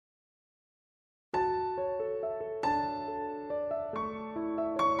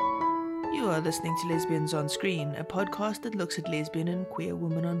You are listening to Lesbians on Screen, a podcast that looks at lesbian and queer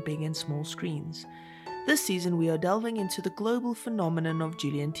women on big and small screens. This season we are delving into the global phenomenon of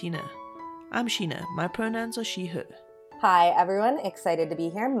Juliantina. I'm Sheena, my pronouns are she, her. Hi everyone, excited to be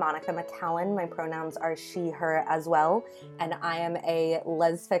here. Monica McCallan, my pronouns are she, her as well, and I am a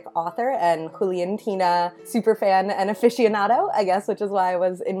lesfic author and Juliantina superfan and aficionado, I guess, which is why I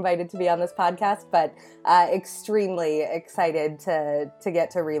was invited to be on this podcast, but extremely excited to get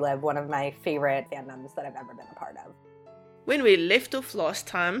to relive one of my favorite fandoms that I've ever been a part of. When we left off last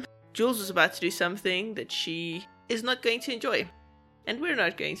time, Jules was about to do something that she is not going to enjoy, and we're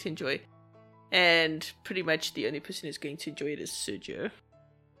not going to enjoy. And pretty much the only person who's going to enjoy it is Sergio.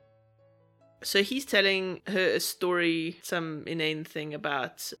 So he's telling her a story, some inane thing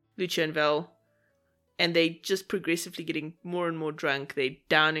about Lucia and Val. And they just progressively getting more and more drunk. They're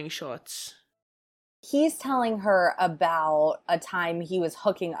downing shots. He's telling her about a time he was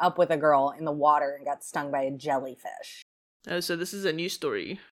hooking up with a girl in the water and got stung by a jellyfish. Oh, so this is a new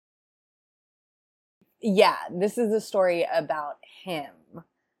story. Yeah, this is a story about him.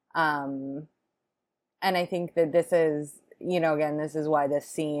 And I think that this is, again, this is why this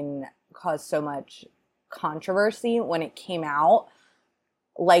scene caused so much controversy when it came out.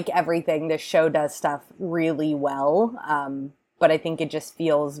 Like everything, this show does stuff really well. But I think it just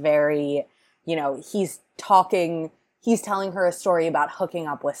feels very, he's telling her a story about hooking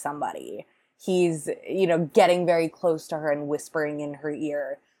up with somebody. He's, getting very close to her and whispering in her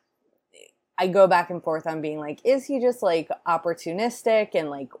ear. I go back and forth on being like, is he just like opportunistic and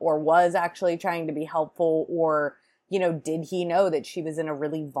like, or was actually trying to be helpful, or, did he know that she was in a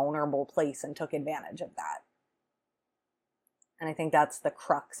really vulnerable place and took advantage of that? And I think that's the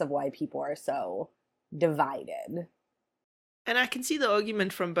crux of why people are so divided. And I can see the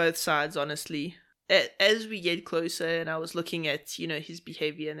argument from both sides, honestly. As we get closer and I was looking at, his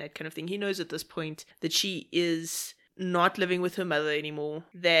behavior and that kind of thing, he knows at this point that she is not living with her mother anymore,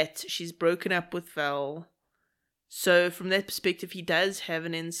 that she's broken up with Val. So from that perspective, he does have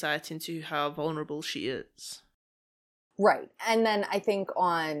an insight into how vulnerable she is. Right. And then I think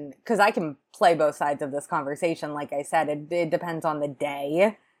because I can play both sides of this conversation, like I said, it depends on the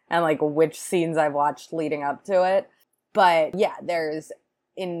day and like which scenes I've watched leading up to it. But yeah, there's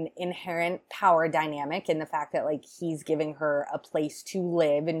an inherent power dynamic in the fact that like he's giving her a place to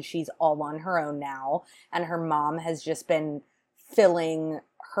live and she's all on her own now, and her mom has just been filling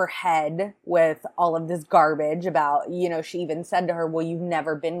her head with all of this garbage about, she even said to her, well, you've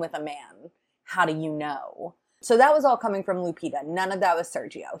never been with a man, how do you know? So that was all coming from Lupita. None of that was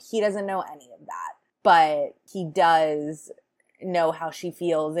Sergio. He doesn't know any of that, but he does know how she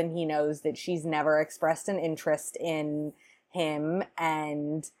feels, and he knows that she's never expressed an interest in him,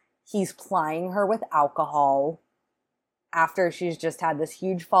 and he's plying her with alcohol after she's just had this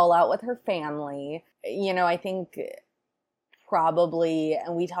huge fallout with her family. I think probably,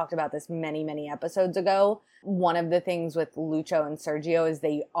 and we talked about this many, many episodes ago, one of the things with Lucho and Sergio is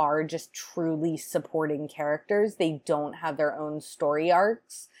they are just truly supporting characters. They don't have their own story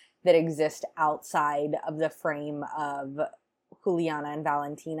arcs that exist outside of the frame of Juliana and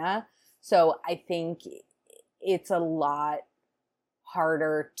Valentina. So I think it's a lot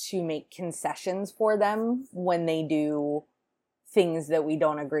harder to make concessions for them when they do things that we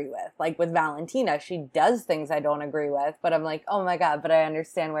don't agree with. Like with Valentina, she does things I don't agree with, but I'm like, oh my God, but I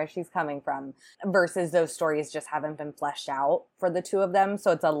understand where she's coming from. Versus those stories just haven't been fleshed out for the two of them.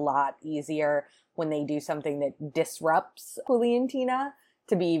 So it's a lot easier when they do something that disrupts Juliantina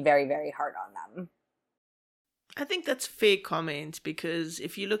to be very, very hard on them. I think that's a fair comment, because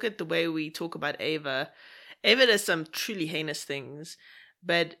if you look at the way we talk about Ava does some truly heinous things,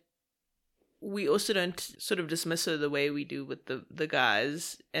 but we also don't sort of dismiss her the way we do with the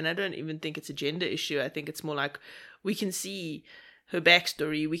guys. And I don't even think it's a gender issue. I think it's more like we can see her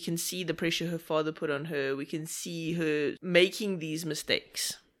backstory. We can see the pressure her father put on her. We can see her making these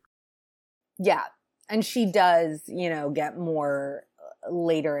mistakes. Yeah. And she does, get more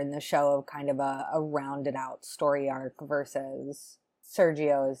later in the show of kind of a rounded out story arc, versus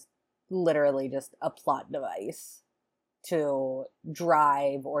Sergio is literally just a plot device to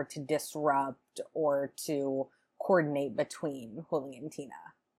drive or to disrupt or to coordinate between Juliantina.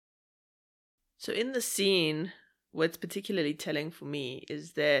 So in the scene, what's particularly telling for me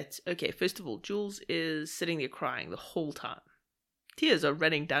is that, okay, first of all, Jules is sitting there crying the whole time. Tears are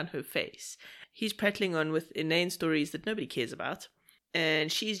running down her face. He's prattling on with inane stories that nobody cares about.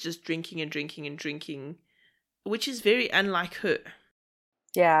 And she's just drinking and drinking and drinking, which is very unlike her.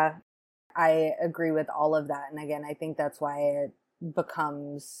 Yeah, I agree with all of that. And again, I think that's why it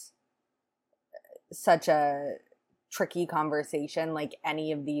becomes such a tricky conversation, like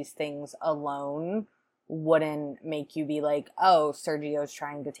any of these things alone wouldn't make you be like, oh, Sergio's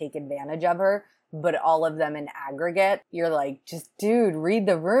trying to take advantage of her. But all of them in aggregate, you're like, just dude, read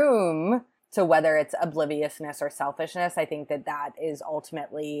the room. So whether it's obliviousness or selfishness, I think that that is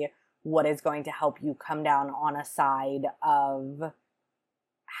ultimately what is going to help you come down on a side of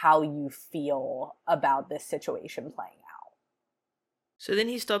how you feel about this situation playing out. So then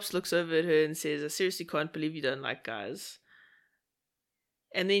he stops, looks over at her and says, I seriously can't believe you don't like guys.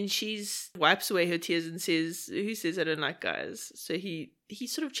 And then she wipes away her tears and says, who says I don't like guys? So he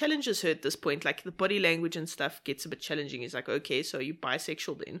sort of challenges her at this point. Like the body language and stuff gets a bit challenging. He's like, okay, so are you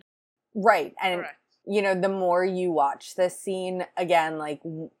bisexual then? Right. And, you know, the more you watch this scene, again, like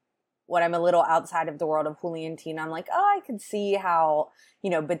when I'm a little outside of the world of Juliantina, I'm like, oh, I could see how, you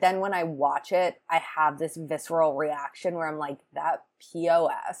know, but then when I watch it, I have this visceral reaction where I'm like, that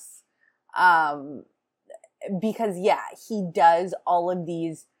POS. Because, yeah, he does all of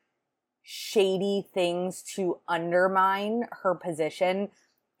these shady things to undermine her position.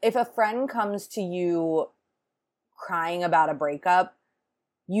 If a friend comes to you crying about a breakup,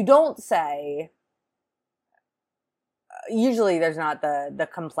 you don't say, usually there's not the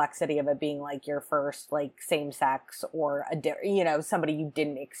complexity of it being like your first like same sex or somebody you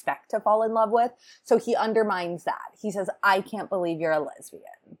didn't expect to fall in love with. So he undermines that. He says, I can't believe you're a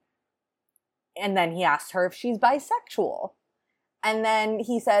lesbian. And then he asks her if she's bisexual. And then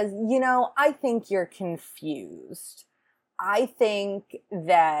he says, you know, I think you're confused. I think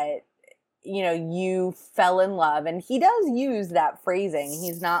that, you know, you fell in love. And he does use that phrasing.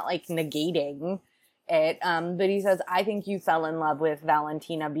 He's not like negating it. But he says, I think you fell in love with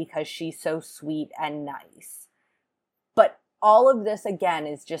Valentina because she's so sweet and nice. But all of this, again,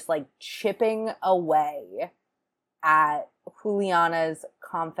 is just like chipping away at Juliana's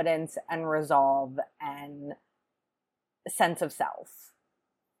confidence and resolve and sense of self.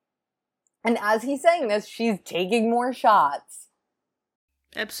 And as he's saying this, she's taking more shots.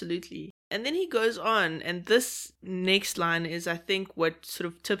 Absolutely. And then he goes on, and this next line is, I think, what sort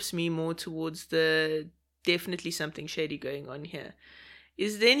of tips me more towards the definitely something shady going on here.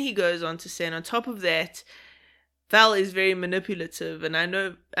 Is then he goes on to say, and on top of that, Val is very manipulative, and I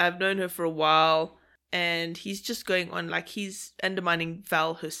know I've known her for a while, and he's just going on like he's undermining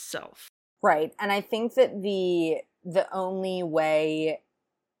Val herself. Right. And I think that the only way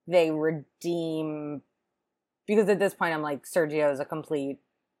they redeem, because at this point I'm like, Sergio is a complete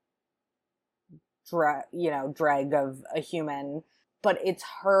drag of a human, but it's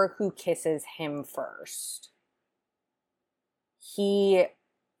her who kisses him first. He,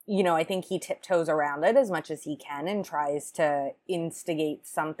 you know, I think he tiptoes around it as much as he can and tries to instigate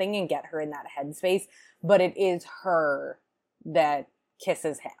something and get her in that headspace, but it is her that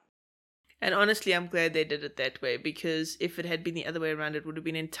kisses him. And honestly, I'm glad they did it that way, because if it had been the other way around, it would have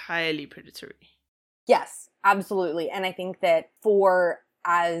been entirely predatory. Yes, absolutely. And I think that for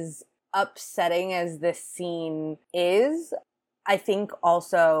as upsetting as this scene is, I think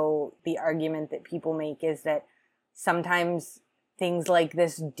also the argument that people make is that sometimes things like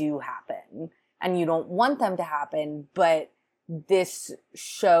this do happen and you don't want them to happen, but this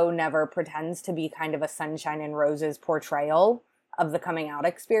show never pretends to be kind of a sunshine and roses portrayal of the coming out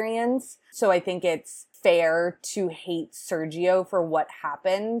experience. So I think it's fair to hate Sergio for what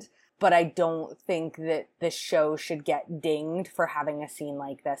happened, but I don't think that the show should get dinged for having a scene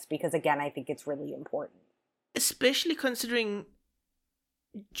like this, because again, I think it's really important. Especially considering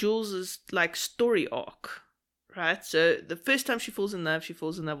Jules's like story arc, right? So the first time she falls in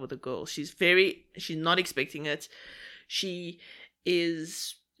love with a girl. She's not expecting it. She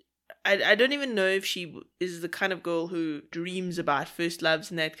is, I don't even know if she is the kind of girl who dreams about first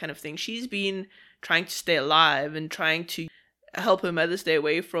loves and that kind of thing. She's been trying to stay alive and trying to help her mother stay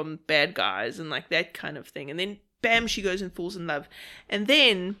away from bad guys and like that kind of thing. And then bam, she goes and falls in love. And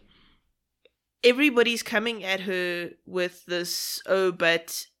then everybody's coming at her with this, oh,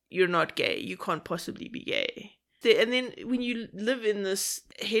 but you're not gay. You can't possibly be gay. And then when you live in this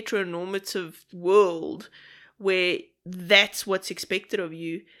heteronormative world where that's what's expected of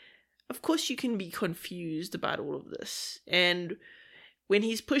you, of course you can be confused about all of this. And when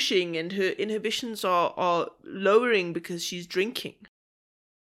he's pushing and her inhibitions are lowering because she's drinking.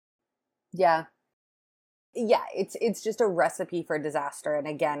 Yeah. Yeah, it's just a recipe for disaster. And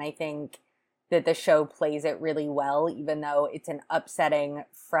again, I think that the show plays it really well, even though it's an upsetting,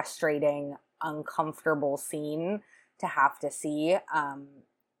 frustrating, uncomfortable scene to have to see.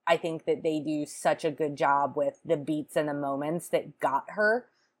 I think that they do such a good job with the beats and the moments that got her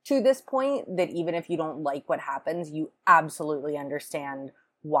to this point that even if you don't like what happens, you absolutely understand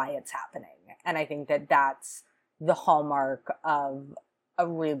why it's happening. And I think that that's the hallmark of a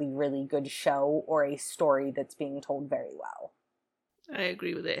really, really good show or a story that's being told very well. I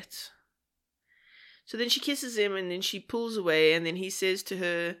agree with that. So then she kisses him and then she pulls away and then he says to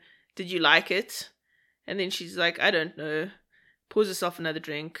her, "Did you like it?" And then she's like, "I don't know." Pours herself another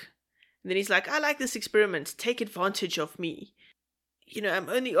drink. And then he's like, "I like this experiment. Take advantage of me. You know, I'm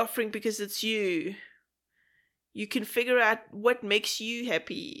only offering because it's you. You can figure out what makes you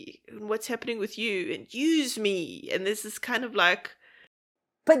happy and what's happening with you and use me." And this is kind of like...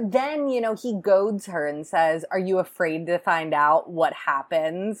 But then, you know, he goads her and says, "Are you afraid to find out what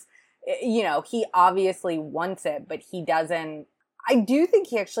happens?" You know, he obviously wants it, but he doesn't. I do think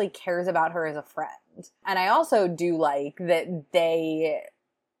he actually cares about her as a friend. And I also do like that they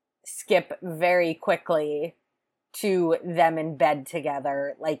skip very quickly to them in bed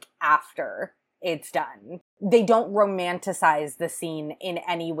together, like after it's done. They don't romanticize the scene in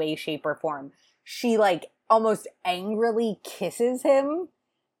any way, shape, or form. She like almost angrily kisses him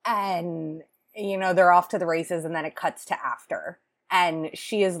and, you know, they're off to the races and then it cuts to after. And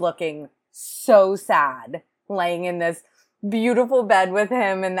she is looking so sad, laying in this beautiful bed with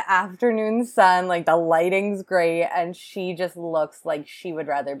him in the afternoon sun, like the lighting's great, and she just looks like she would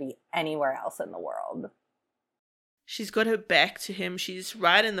rather be anywhere else in the world. She's got her back to him. She's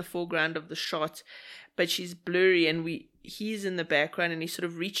right in the foreground of the shot, but she's blurry and he's in the background and he sort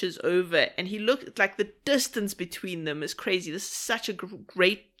of reaches over and he looks like the distance between them is crazy. This is such a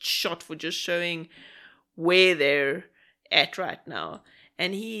great shot for just showing where they're at right now.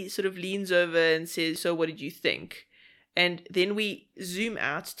 And he sort of leans over and says, "So what did you think?" And then we zoom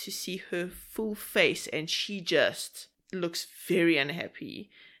out to see her full face and she just looks very unhappy.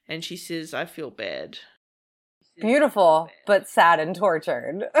 And she says, "I feel bad." Beautiful, but sad and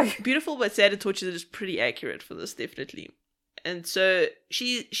tortured. Beautiful, but sad and tortured is pretty accurate for this, definitely. And so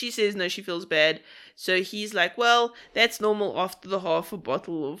she says no, she feels bad. So he's like, "Well, that's normal after the half a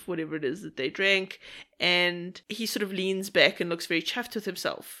bottle of whatever it is that they drank." And he sort of leans back and looks very chuffed with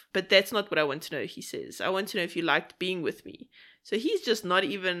himself. "But that's not what I want to know," he says. "I want to know if you liked being with me." So he's just not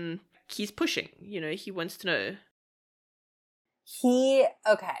even, he's pushing, you know, he wants to know.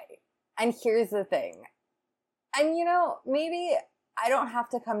 Okay. And here's the thing. And, you know, maybe I don't have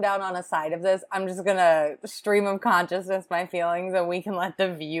to come down on a side of this. I'm just going to stream of consciousness my feelings and we can let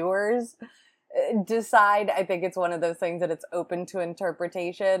the viewers decide. I think it's one of those things that it's open to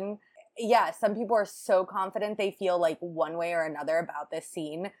interpretation. Yeah, some people are so confident they feel like one way or another about this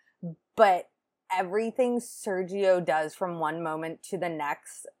scene, but everything Sergio does from one moment to the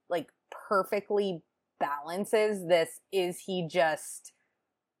next, like, perfectly balances this. Is he just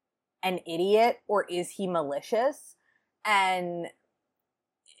an idiot or is he malicious? And,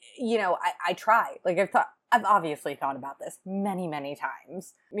 you know, I try. Like, I've obviously thought about this many, many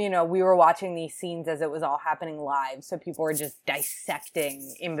times. You know, we were watching these scenes as it was all happening live, so people were just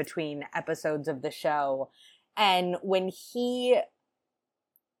dissecting in between episodes of the show. And when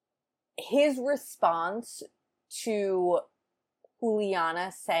his response to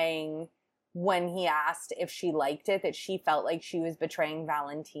Juliana saying, when he asked if she liked it, that she felt like she was betraying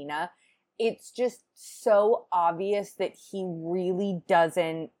Valentina, it's just so obvious that he really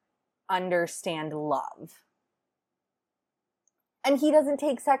doesn't understand love. And he doesn't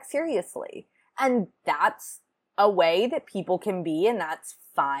take sex seriously. And that's a way that people can be, and that's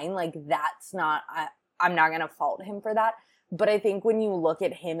fine. Like, that's not, I'm not going to fault him for that. But I think when you look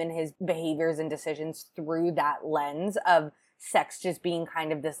at him and his behaviors and decisions through that lens of sex just being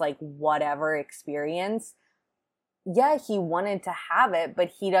kind of this like whatever experience, yeah, he wanted to have it,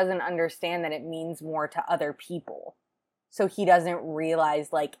 but he doesn't understand that it means more to other people. So he doesn't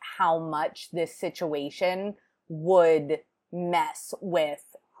realize like how much this situation would mess with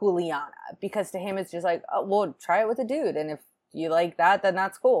Juliana, because to him it's just like, oh, well, try it with a dude, and if you like that, then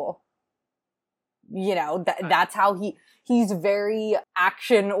that's cool. You know, that's how he's very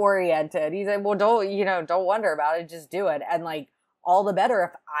action oriented. He's like, well, don't wonder about it, just do it. And like, all the better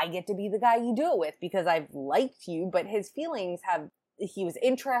if I get to be the guy you do it with because I've liked you. But his feelings he was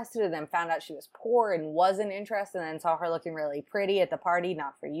interested and then found out she was poor and wasn't interested, and then saw her looking really pretty at the party,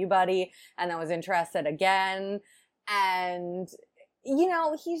 not for you, buddy. And then was interested again. And, you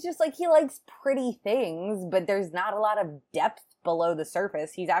know, he's just like, he likes pretty things, but there's not a lot of depth below the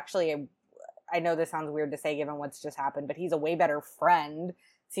surface. He's actually I know this sounds weird to say given what's just happened, but he's a way better friend,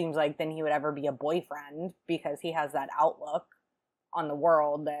 seems like, than he would ever be a boyfriend, because he has that outlook on the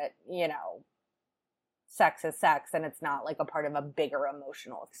world that, you know, sex is sex and it's not like a part of a bigger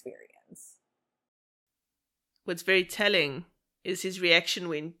emotional experience. What's very telling is his reaction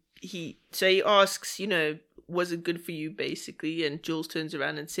when he asks, you know, was it good for you, basically? And Jules turns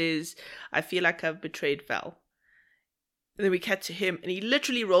around and says, "I feel like I've betrayed Val." And then we cut to him, and he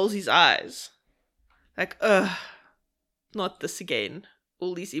literally rolls his eyes. Like, ugh, not this again.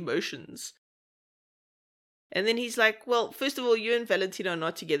 All these emotions. And then he's like, well, first of all, you and Valentina are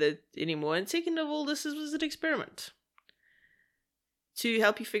not together anymore. And second of all, this was an experiment. To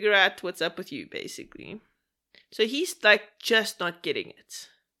help you figure out what's up with you, basically. So he's like just not getting it.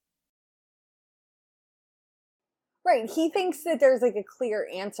 Right. He thinks that there's like a clear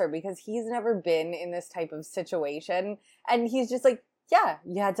answer because he's never been in this type of situation. And he's just like, yeah,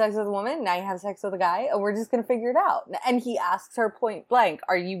 you had sex with a woman, now you have sex with a guy, and we're just going to figure it out. And he asks her point blank,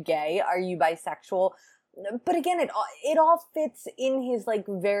 are you gay? Are you bisexual? But again, it all fits in his like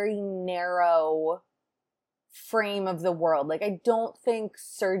very narrow frame of the world. Like, I don't think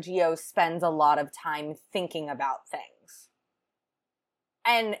Sergio spends a lot of time thinking about things.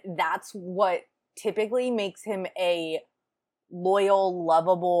 And that's what typically makes him a loyal,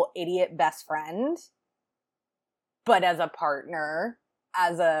 lovable, idiot best friend. But as a partner,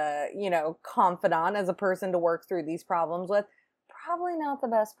 as a, confidant, as a person to work through these problems with, probably not the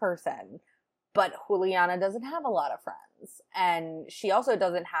best person. But Juliana doesn't have a lot of friends. And she also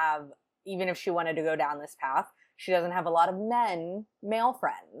doesn't have, even if she wanted to go down this path, she doesn't have a lot of male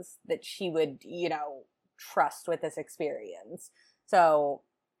friends that she would, trust with this experience. So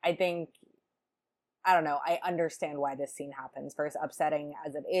I think, I don't know, I understand why this scene happens. For as upsetting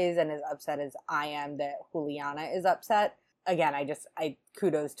as it is, and as upset as I am that Juliana is upset, again, I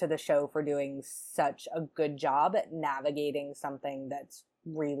kudos to the show for doing such a good job at navigating something that's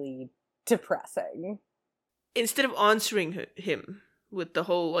really depressing. Instead of answering him with the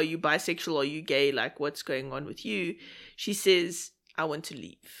whole, are you bisexual, are you gay, like what's going on with you, she says, I want to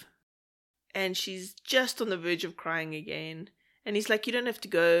leave. And she's just on the verge of crying again. And he's like, you don't have to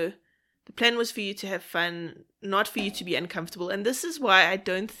go. The plan was for you to have fun, not for you to be uncomfortable. And this is why I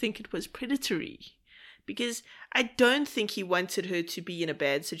don't think it was predatory. Because I don't think he wanted her to be in a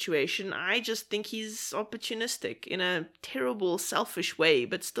bad situation. I just think he's opportunistic in a terrible, selfish way,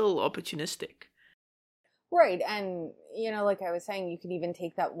 but still opportunistic. Right. And, like I was saying, you could even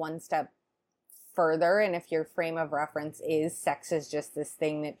take that one step further. And if your frame of reference is sex is just this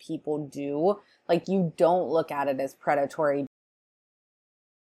thing that people do, like, you don't look at it as predatory.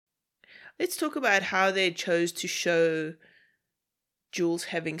 Let's talk about how they chose to show Jules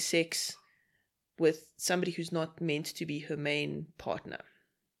having sex with somebody who's not meant to be her main partner.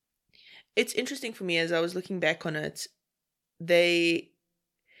 It's interesting for me as I was looking back on it, they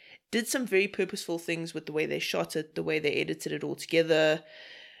did some very purposeful things with the way they shot it, the way they edited it all together,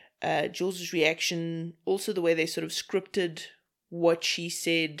 Jules' reaction, also the way they sort of scripted what she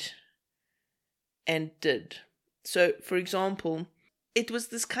said and did. So, for example, it was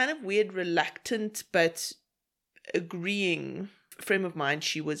this kind of weird, reluctant but agreeing frame of mind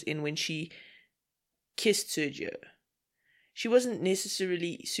she was in when she kissed Sergio. She wasn't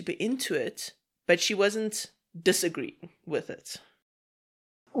necessarily super into it, but she wasn't disagreeing with it.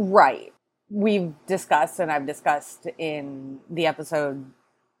 Right. We've discussed, and I've discussed in the episode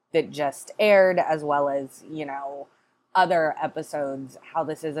that just aired, as well as, other episodes, how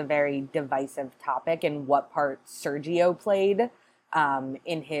this is a very divisive topic and what part Sergio played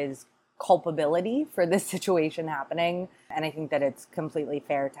in his culpability for this situation happening. And I think that it's completely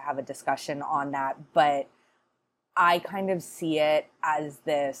fair to have a discussion on that. But I kind of see it as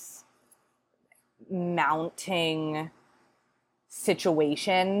this mounting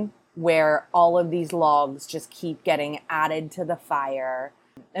situation where all of these logs just keep getting added to the fire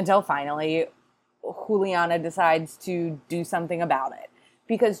until finally Juliana decides to do something about it.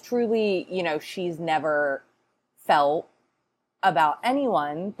 Because truly, she's never felt about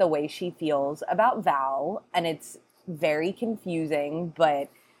anyone the way she feels about Val, and it's very confusing,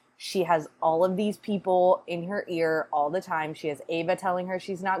 but she has all of these people in her ear all the time. She has Ava telling her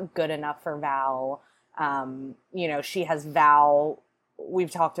she's not good enough for Val. She has Val.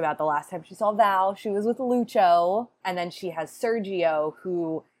 We've talked about the last time she saw Val, she was with Lucho. And then she has Sergio,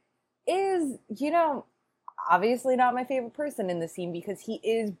 who is, obviously not my favorite person in the scene because he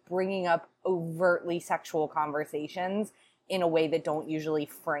is bringing up overtly sexual conversations in a way that don't usually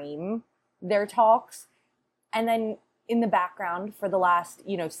frame their talks. And then in the background for the last,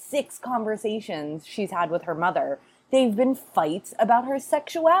 6 conversations she's had with her mother, they've been fights about her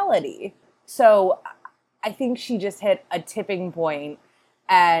sexuality. So I think she just hit a tipping point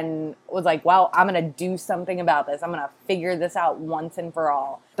and was like, wow, I'm going to do something about this. I'm going to figure this out once and for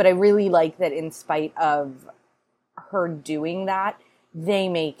all. But I really like that in spite of her doing that, they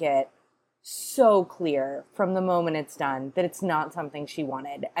make it so clear from the moment it's done that it's not something she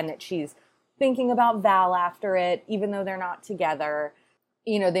wanted and that she's thinking about Val after it, even though they're not together.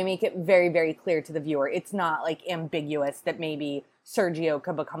 they make it very, very clear to the viewer. It's not like ambiguous that maybe Sergio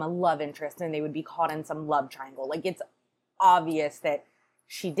could become a love interest and they would be caught in some love triangle. Like, it's obvious that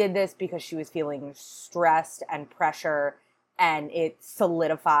she did this because she was feeling stressed and pressure, and it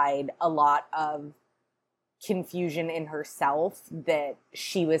solidified a lot of confusion in herself that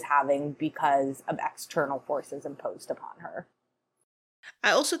she was having because of external forces imposed upon her.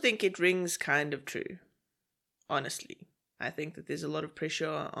 I also think it rings kind of true, honestly. I think that there's a lot of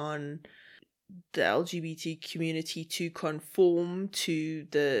pressure on the LGBT community to conform to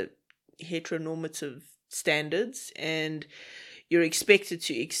the heteronormative standards, and you're expected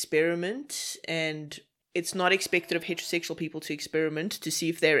to experiment, and it's not expected of heterosexual people to experiment to see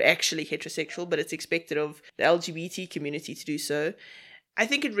if they're actually heterosexual, but it's expected of the LGBT community to do so. I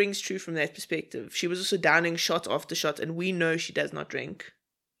think it rings true from that perspective. She was also downing shot after shot, and we know she does not drink.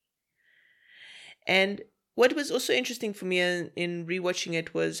 And what was also interesting for me in rewatching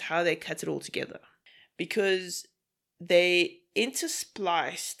it was how they cut it all together. Because they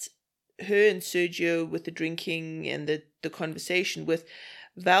interspliced her and Sergio with the drinking and the conversation with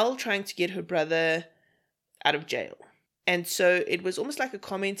Val trying to get her brother out of jail. And so it was almost like a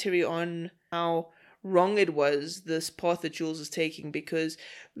commentary on how wrong it was, this path that Jules is taking, because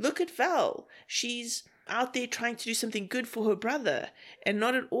look at Val. She's out there trying to do something good for her brother and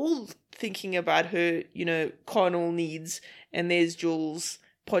not at all thinking about her, carnal needs. And there's Jules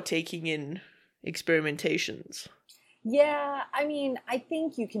partaking in experimentations. Yeah, I mean, I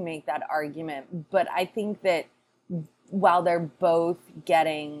think you can make that argument, but I think that while they're both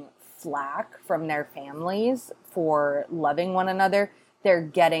getting flack from their families for loving one another, they're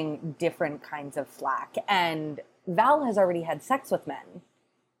getting different kinds of flack. And Val has already had sex with men.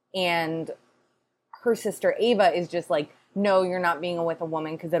 And her sister Ava is just like, no, you're not being with a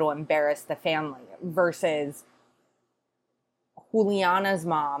woman because it'll embarrass the family. Versus Juliana's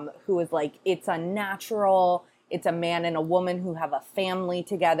mom, who is like, it's unnatural. It's a man and a woman who have a family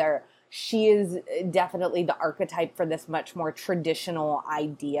together. She is definitely the archetype for this much more traditional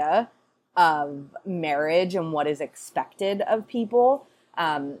idea of marriage and what is expected of people.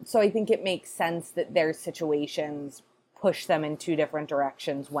 So I think it makes sense that their situations push them in two different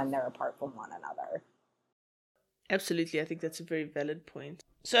directions when they're apart from one another. Absolutely. I think that's a very valid point.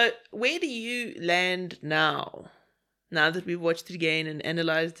 So where do you land now that we've watched it again and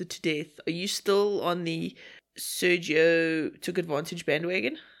analyzed it to death? Are you still on the Sergio took advantage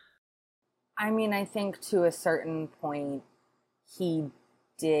bandwagon? I mean, I think to a certain point he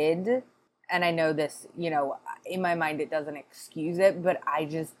did. And I know this, in my mind it doesn't excuse it, but I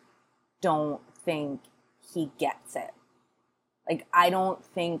just don't think he gets it. Like, I don't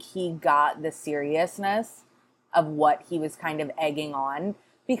think he got the seriousness of what he was kind of egging on.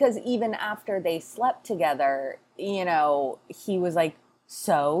 Because even after they slept together, he was like,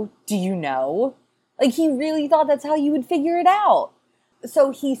 so, do you know? Like, he really thought that's how you would figure it out.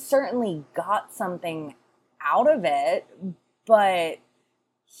 So he certainly got something out of it, but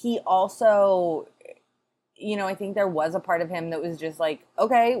he also, I think there was a part of him that was just like,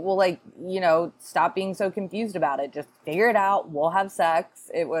 okay, well, stop being so confused about it. Just figure it out. We'll have sex.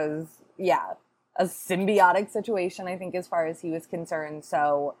 It was, a symbiotic situation, I think, as far as he was concerned.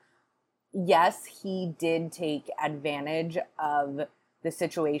 So, yes, he did take advantage of the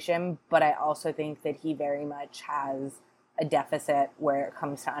situation, but I also think that he very much has a deficit where it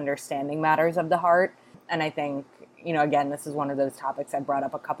comes to understanding matters of the heart. And I think, again, this is one of those topics I brought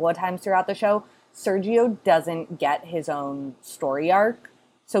up a couple of times throughout the show. Sergio doesn't get his own story arc,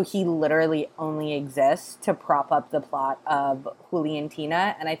 so he literally only exists to prop up the plot of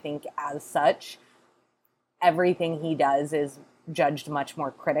Juliantina, and I think as such, everything he does is judged much more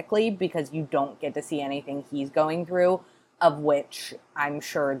critically because you don't get to see anything he's going through, of which I'm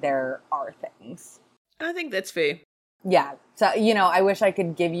sure there are things. I think that's fair. Yeah, so, I wish I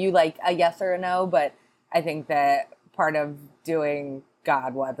could give you like a yes or a no, but I think that part of doing,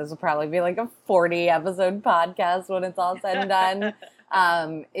 this will probably be like a 40 episode podcast when it's all said and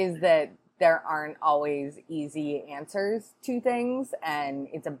done, is that there aren't always easy answers to things. And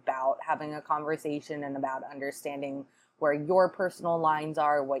it's about having a conversation and about understanding where your personal lines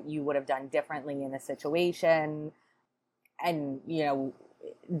are, what you would have done differently in a situation. And,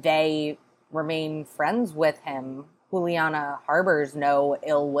 they remain friends with him. Juliana harbors no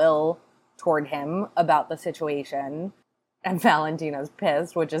ill will toward him about the situation. And Valentina's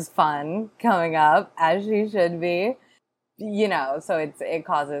pissed, which is fun coming up, as she should be. So it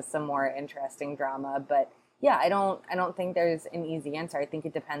causes some more interesting drama. But yeah, I don't think there's an easy answer. I think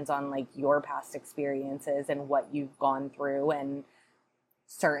it depends on like your past experiences and what you've gone through. And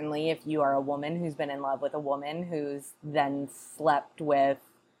certainly if you are a woman who's been in love with a woman who's then slept with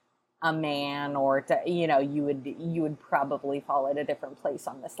a man, or you would probably fall at a different place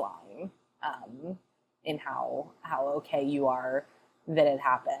on this line, in how okay you are that it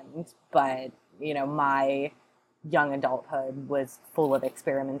happened. But my young adulthood was full of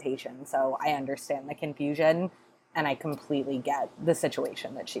experimentation, so I understand the confusion and I completely get the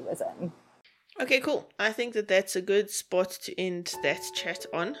situation that she was in. Okay, cool. I think that that's a good spot to end that chat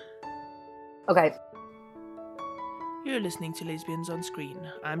on. Okay. You're listening to Lesbians on Screen.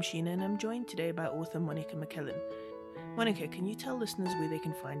 I'm Sheena, and I'm joined today by author Monica McKellen. Monica, can you tell listeners where they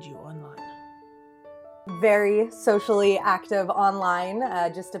can find you online? Very socially active online.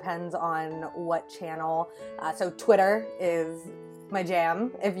 Just depends on what channel. So Twitter is my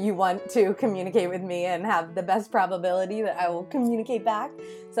jam. If you want to communicate with me and have the best probability that I will communicate back.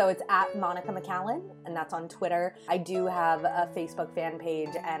 So it's at Monica McKellen, and that's on Twitter. I do have a Facebook fan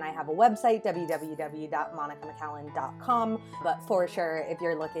page, and I have a website, www.monicamccallan.com. But for sure, if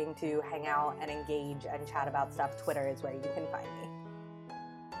you're looking to hang out and engage and chat about stuff, Twitter is where you can find me.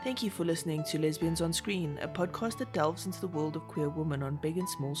 Thank you for listening to Lesbians on Screen, a podcast that delves into the world of queer women on big and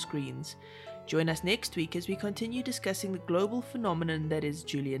small screens. Join us next week as we continue discussing the global phenomenon that is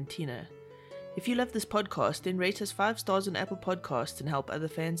Julie and Tina. If you love this podcast, then rate us 5 stars on Apple Podcasts and help other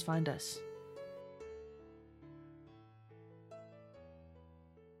fans find us.